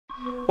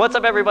What's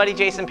up everybody,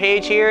 Jason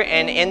Page here,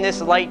 and in this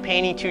light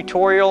painting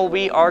tutorial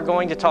we are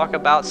going to talk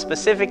about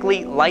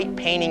specifically light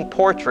painting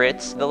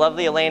portraits. The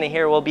lovely Elena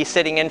here will be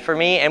sitting in for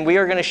me, and we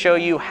are going to show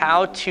you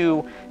how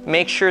to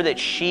make sure that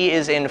she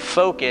is in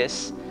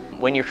focus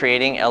when you're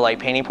creating a light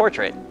painting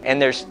portrait.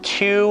 And there's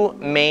two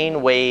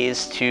main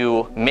ways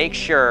to make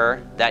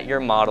sure that your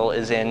model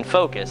is in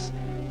focus.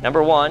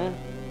 Number one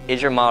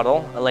is your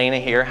model, Elena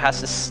here, has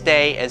to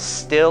stay as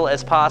still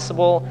as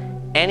possible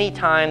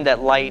anytime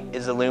that light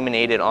is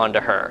illuminated onto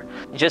her.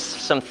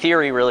 Just some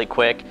theory really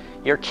quick.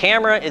 Your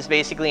camera is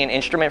basically an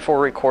instrument for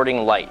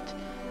recording light.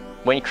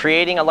 When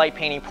creating a light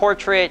painting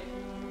portrait,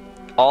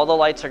 all the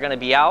lights are going to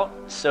be out,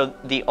 so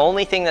the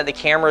only thing that the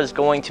camera is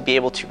going to be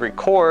able to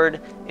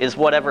record is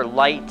whatever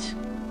light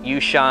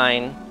you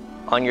shine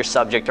on your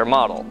subject or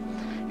model.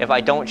 If I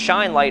don't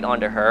shine light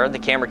onto her, the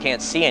camera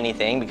can't see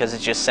anything because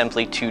it's just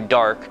simply too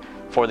dark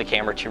for the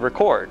camera to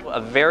record. A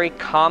very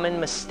common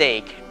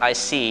mistake I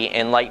see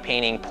in light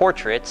painting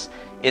portraits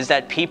is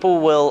that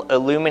people will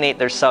illuminate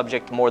their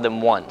subject more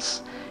than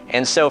once.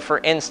 And so for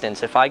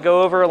instance, if I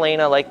go over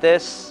Elena like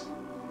this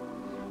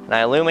and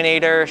I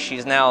illuminate her,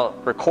 she's now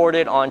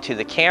recorded onto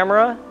the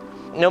camera.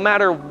 No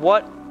matter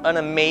what an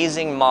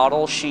amazing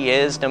model she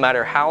is, no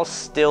matter how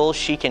still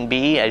she can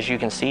be, as you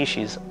can see,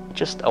 she's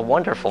just a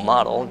wonderful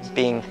model,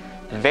 being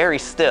very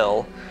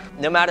still.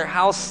 No matter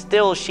how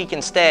still she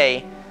can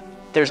stay,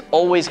 there's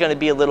always going to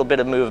be a little bit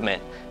of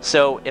movement.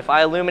 So if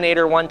I illuminate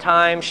her one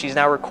time, she's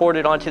now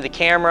recorded onto the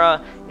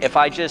camera. If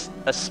I just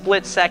a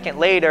split second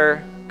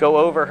later go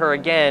over her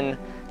again,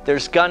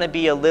 there's going to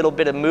be a little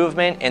bit of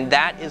movement, and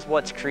that is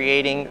what's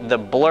creating the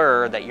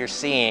blur that you're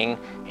seeing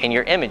in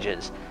your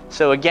images.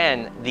 So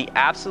again, the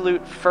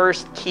absolute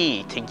first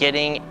key to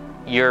getting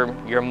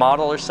your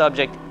model or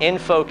subject in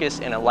focus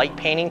in a light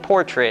painting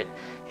portrait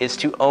is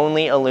to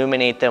only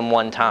illuminate them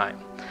one time.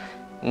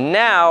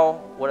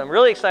 Now, what I'm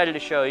really excited to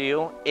show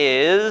you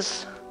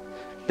is,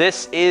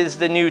 this is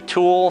the new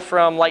tool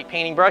from Light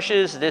Painting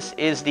Brushes. This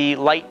is the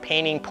Light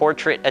Painting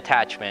Portrait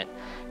Attachment.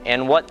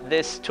 And what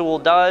this tool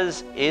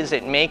does is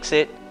it makes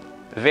it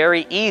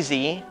very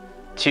easy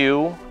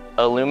to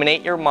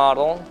illuminate your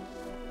model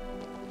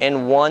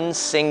in one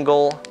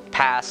single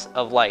pass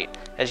of light.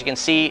 As you can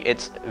see,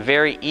 it's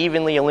very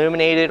evenly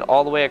illuminated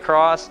all the way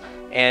across.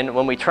 And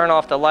when we turn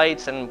off the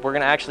lights, and we're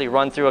going to actually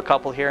run through a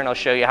couple here and I'll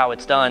show you how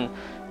it's done.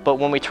 But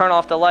when we turn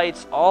off the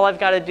lights, all I've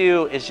got to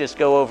do is just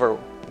go over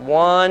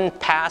one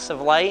pass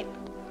of light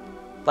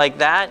like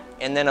that,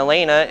 and then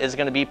Elena is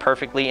going to be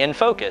perfectly in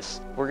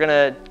focus. We're going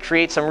to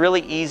create some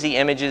really easy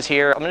images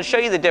here. I'm going to show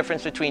you the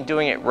difference between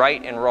doing it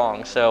right and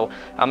wrong. So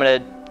I'm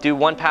going to do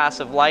one pass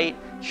of light,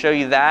 show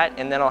you that,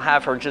 and then I'll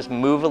have her just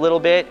move a little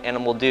bit,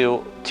 and we'll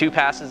do two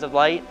passes of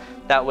light.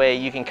 That way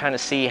you can kind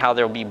of see how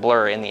there'll be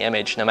blur in the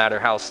image no matter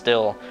how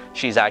still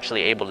she's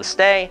actually able to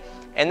stay.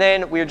 And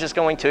then we're just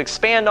going to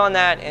expand on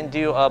that and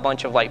do a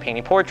bunch of light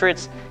painting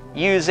portraits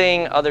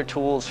using other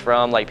tools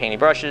from Light Painting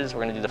Brushes.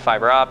 We're going to do the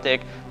fiber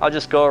optic. I'll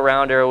just go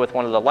around her with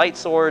one of the light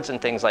swords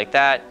and things like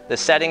that. The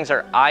settings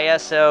are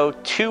ISO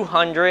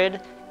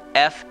 200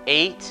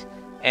 f8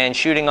 and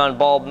shooting on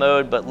bulb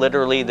mode, but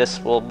literally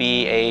this will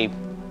be a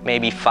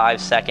maybe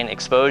 5-second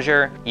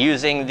exposure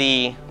using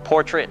the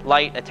portrait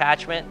light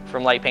attachment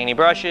from Light Painting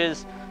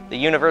Brushes, the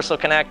universal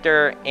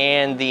connector,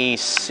 and the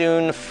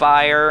Soon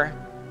Fire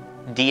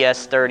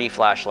DS30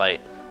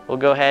 flashlight. We'll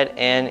go ahead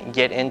and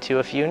get into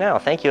a few now.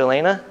 Thank you,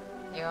 Elena.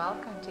 You're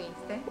welcome,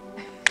 Jason.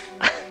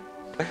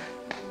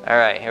 All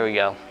right, here we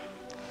go.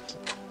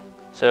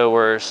 So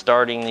we're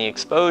starting the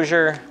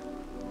exposure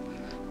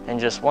and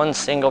just one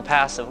single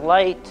pass of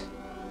light.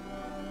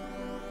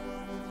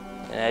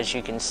 And as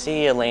you can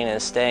see, Elena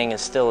is staying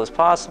as still as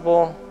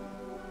possible.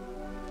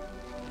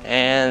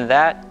 And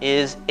that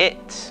is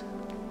it.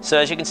 So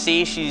as you can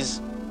see,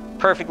 she's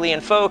perfectly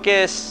in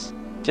focus.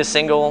 Just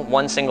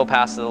one single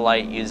pass of the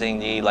light using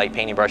the Light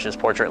Painting Brushes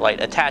Portrait Light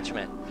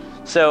attachment.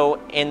 So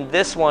in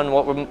this one,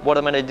 what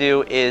I'm going to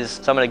do is,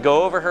 so I'm going to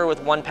go over her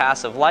with one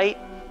pass of light,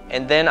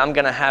 and then I'm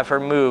going to have her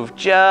move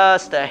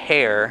just a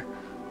hair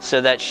so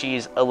that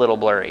she's a little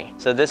blurry.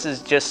 So this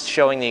is just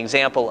showing the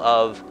example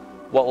of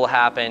what will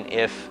happen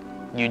if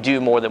you do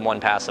more than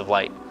one pass of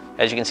light.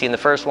 As you can see in the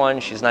first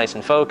one, she's nice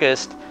and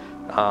focused,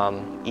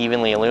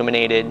 evenly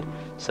illuminated.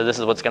 So this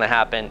is what's going to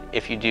happen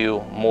if you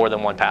do more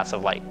than one pass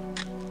of light.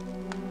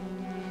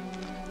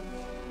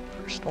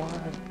 First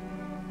one.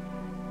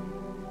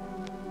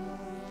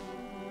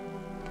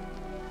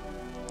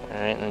 All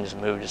right, and just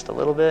move just a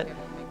little bit.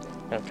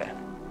 Okay.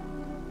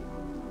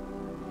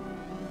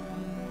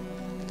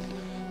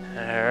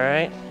 All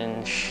right,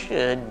 and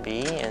should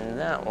be in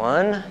that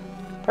one.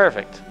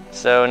 Perfect.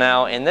 So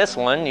now in this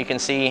one, you can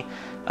see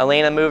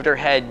Elena moved her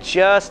head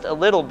just a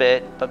little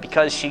bit, but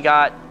because she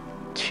got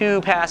two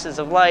passes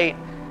of light,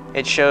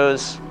 it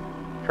shows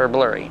her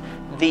blurry.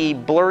 The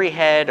blurry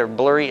head or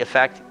blurry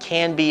effect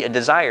can be a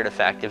desired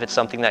effect if it's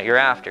something that you're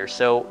after.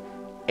 So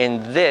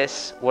in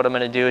this, what I'm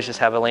going to do is just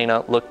have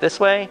Elena look this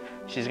way.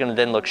 She's going to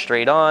then look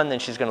straight on, then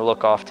she's going to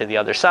look off to the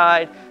other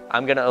side.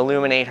 I'm gonna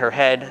illuminate her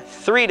head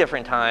 3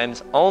 different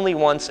times, only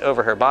once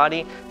over her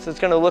body. So it's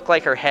gonna look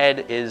like her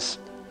head is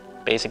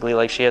basically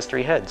like she has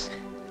 3 heads.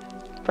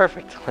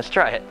 Perfect, let's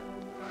try it.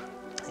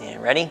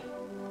 And ready?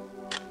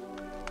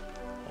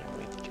 There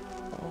we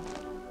go.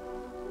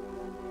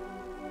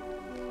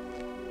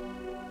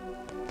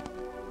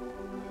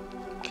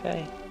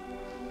 Okay.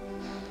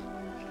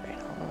 Straight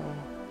on.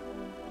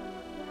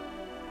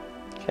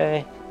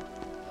 Okay.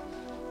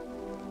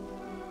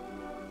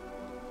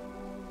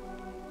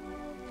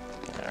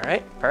 All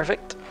right,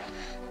 perfect.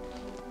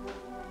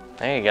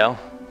 There you go.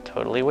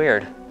 Totally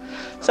weird.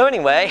 So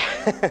anyway,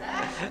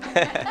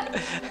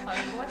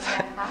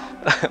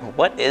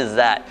 what is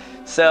that?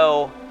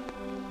 So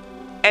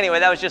anyway,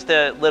 that was just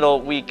a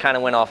little, we kind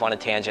of went off on a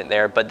tangent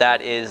there, but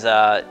that is,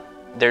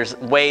 there's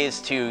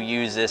ways to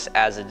use this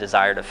as a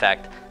desired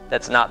effect.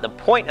 That's not the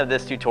point of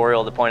this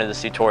tutorial. The point of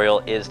this tutorial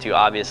is to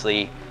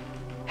obviously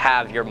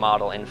have your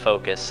model in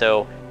focus.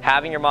 So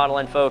having your model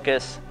in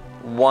focus,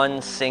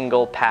 one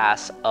single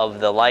pass of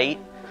the light,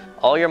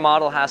 all your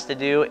model has to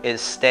do is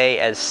stay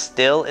as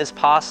still as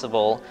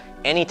possible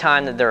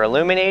anytime that they're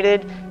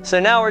illuminated. So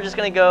now we're just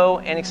gonna go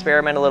and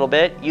experiment a little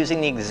bit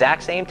using the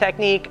exact same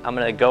technique. I'm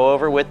gonna go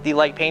over with the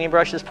light painting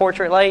brush's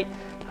portrait light.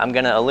 I'm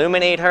gonna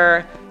illuminate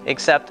her,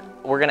 except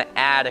we're gonna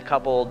add a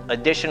couple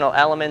additional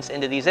elements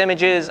into these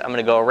images. I'm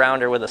gonna go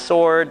around her with a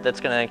sword that's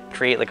gonna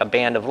create like a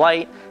band of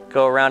light,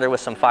 go around her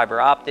with some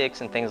fiber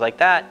optics and things like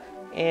that,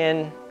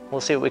 and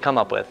we'll see what we come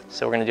up with.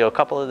 So we're gonna do a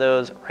couple of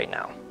those right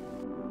now.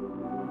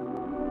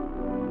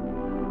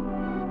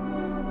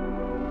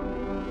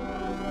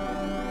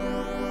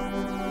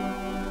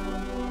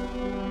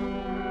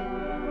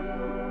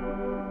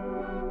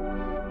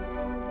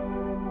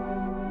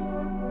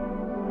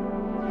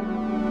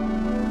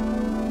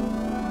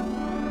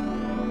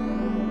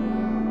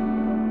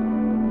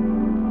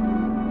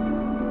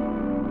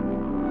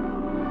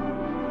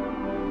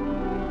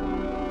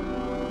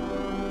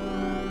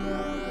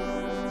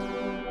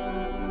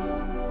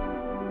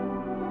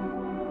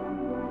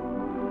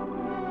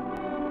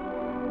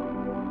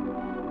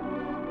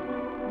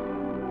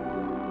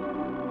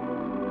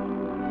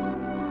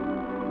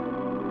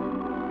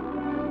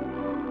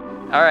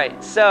 All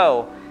right,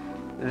 so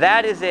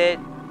that is it.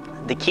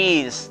 The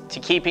keys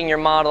to keeping your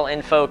model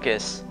in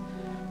focus.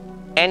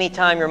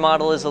 Anytime your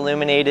model is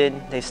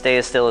illuminated, they stay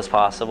as still as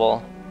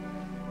possible.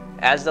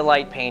 As the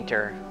light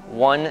painter,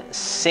 one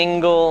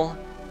single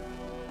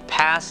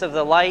pass of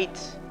the light,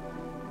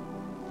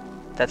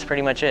 that's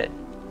pretty much it.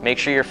 Make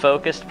sure you're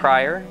focused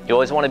prior. You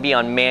always want to be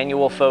on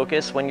manual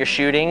focus when you're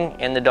shooting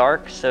in the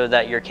dark so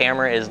that your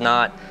camera is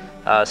not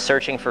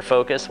searching for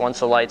focus once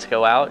the lights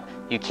go out.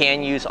 You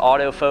can use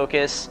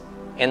autofocus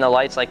in the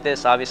lights like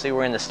this. Obviously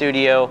we're in the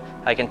studio.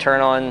 I can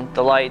turn on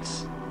the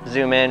lights,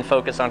 zoom in,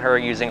 focus on her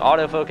using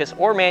autofocus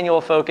or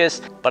manual focus,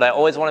 but I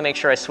always want to make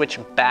sure I switch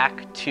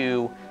back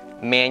to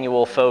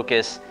manual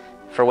focus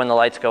for when the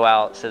lights go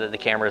out so that the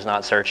camera is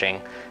not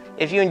searching.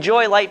 If you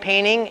enjoy light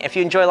painting, if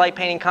you enjoy light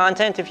painting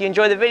content, if you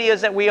enjoy the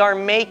videos that we are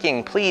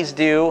making, please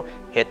do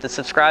hit the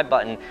subscribe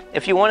button.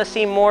 If you want to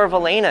see more of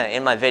Elena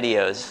in my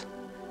videos,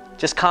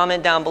 just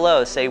comment down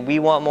below, say we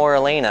want more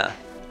Elena,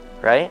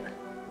 right?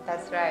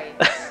 That's right.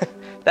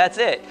 That's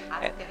it.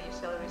 Ask and you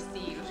shall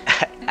receive.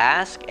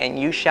 Ask and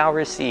you shall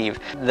receive.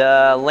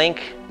 The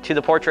link to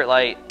the portrait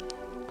light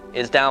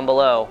is down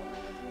below.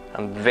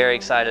 I'm very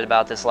excited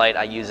about this light.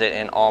 I use it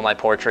in all my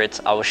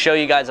portraits. I will show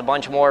you guys a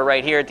bunch more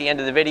right here at the end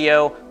of the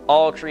video,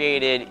 all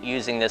created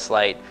using this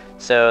light.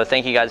 So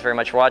thank you guys very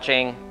much for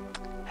watching.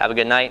 Have a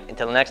good night.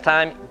 Until the next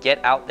time,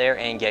 get out there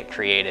and get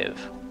creative.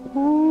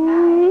 Woo.